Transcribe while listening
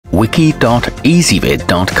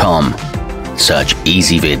wiki.ezvid.com. Search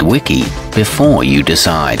Ezvid Wiki before you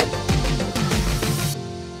decide.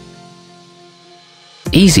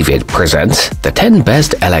 Ezvid presents the 10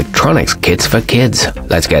 best electronics kits for kids.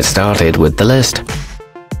 Let's get started with the list.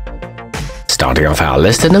 Starting off our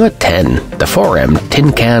list at number 10, the 4M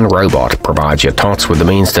Tin Can Robot provides your tots with the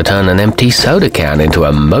means to turn an empty soda can into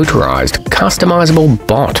a motorized, customizable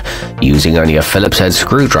bot using only a Phillips head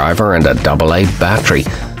screwdriver and a AA battery.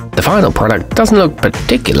 The final product doesn't look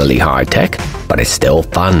particularly high-tech, but it's still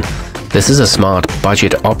fun. This is a smart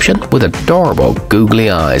budget option with adorable googly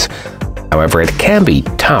eyes. However, it can be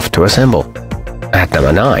tough to assemble. At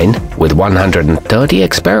number 9, with 130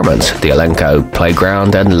 experiments, the Elenco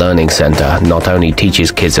Playground and Learning Center not only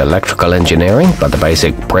teaches kids electrical engineering, but the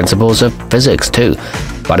basic principles of physics too.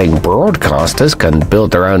 Budding broadcasters can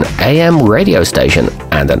build their own AM radio station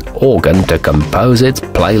and an organ to compose its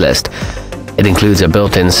playlist. It includes a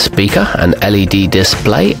built-in speaker, an LED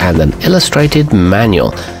display, and an illustrated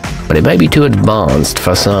manual, but it may be too advanced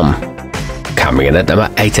for some. Coming in at number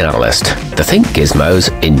 8 on our list, the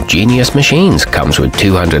thinkgizmos Ingenious Machines comes with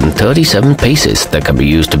 237 pieces that can be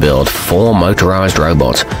used to build 4 motorized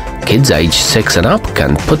robots. Kids aged 6 and up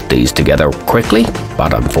can put these together quickly,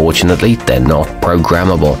 but unfortunately they're not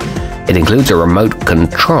programmable. It includes a remote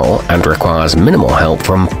control and requires minimal help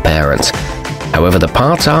from parents. However, the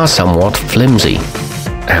parts are somewhat flimsy.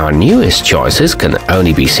 Our newest choices can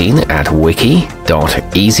only be seen at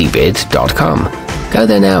wiki.ezvid.com. Go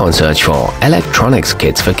there now and search for electronics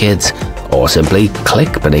kits for kids, or simply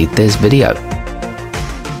click beneath this video.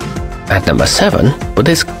 At number 7, with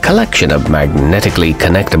this collection of magnetically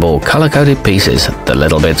connectable color-coded pieces, the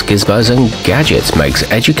littlebits, gizmos and gadgets makes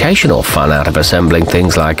educational fun out of assembling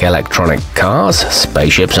things like electronic cars,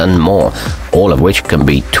 spaceships and more, all of which can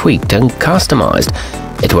be tweaked and customized.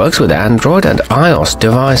 It works with Android and iOS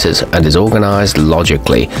devices and is organized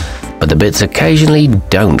logically, but the bits occasionally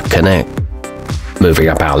don't connect. Moving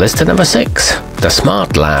up our list to number 6, the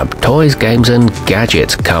smartlab Toys, Games and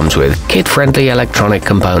Gadgets comes with kid-friendly electronic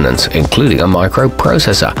components, including a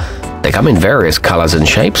microprocessor. They come in various colors and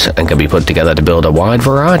shapes and can be put together to build a wide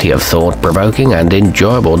variety of thought-provoking and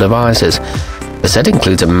enjoyable devices. The set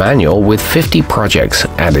includes a manual with 50 projects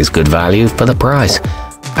and is good value for the price.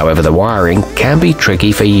 However, the wiring can be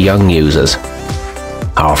tricky for young users.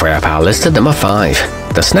 Halfway up our list at number 5,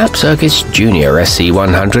 the Snap Circuits Junior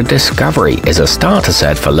SC100 Discovery is a starter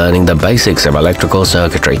set for learning the basics of electrical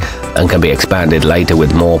circuitry and can be expanded later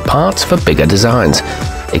with more parts for bigger designs.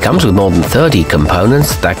 It comes with more than 30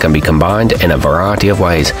 components that can be combined in a variety of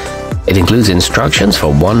ways. It includes instructions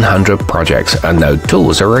for 100 projects and no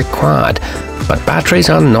tools are required, but batteries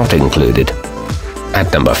are not included.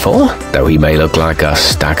 At number 4, though he may look like a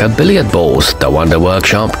stack of billiard balls, the Wonder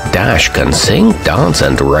Workshop Dash can sing, dance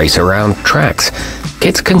and race around tracks.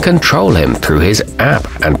 Kids can control him through his app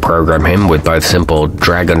and program him with both simple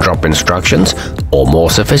drag-and-drop instructions or more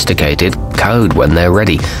sophisticated code when they're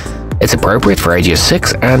ready. It's appropriate for ages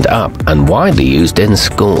 6 and up and widely used in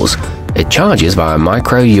schools. It charges via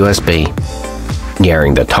micro USB.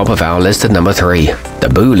 Nearing the top of our list at number 3, the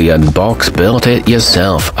Boolean box Built It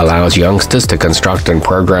Yourself allows youngsters to construct and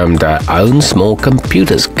program their own small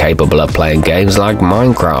computers capable of playing games like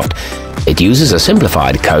Minecraft. It uses a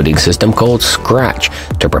simplified coding system called Scratch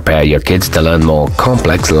to prepare your kids to learn more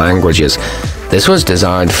complex languages. This was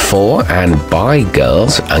designed for and by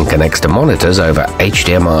girls and connects to monitors over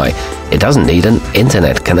HDMI. It doesn't need an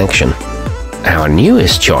internet connection. Our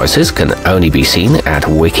newest choices can only be seen at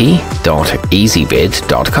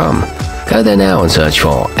wiki.ezvid.com. Go there now and search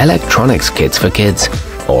for electronics kits for kids,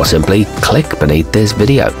 or simply click beneath this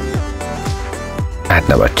video. At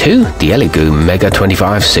number 2, the elegoo Mega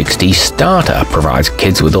 2560 Starter provides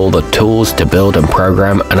kids with all the tools to build and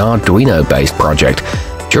program an Arduino-based project.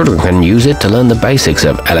 Children can use it to learn the basics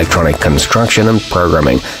of electronic construction and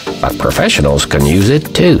programming, but professionals can use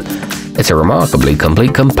it too. It's a remarkably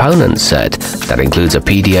complete component set that includes a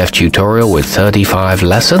PDF tutorial with 35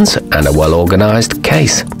 lessons and a well-organized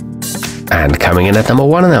case. And coming in at number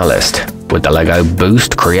 1 on our list, with the LEGO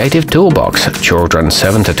Boost Creative Toolbox, children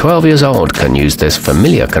 7 to 12 years old can use this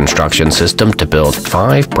familiar construction system to build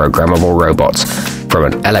 5 programmable robots, from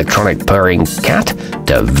an electronic purring cat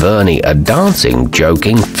to Vernie, a dancing,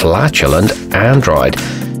 joking, flatulent android.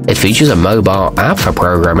 It features a mobile app for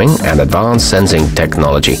programming and advanced sensing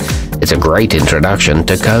technology. It's a great introduction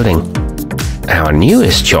to coding. Our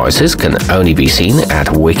newest choices can only be seen at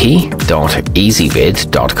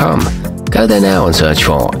wiki.ezvid.com. Go there now and search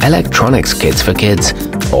for electronics kits for kids,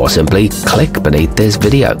 or simply click beneath this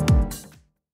video.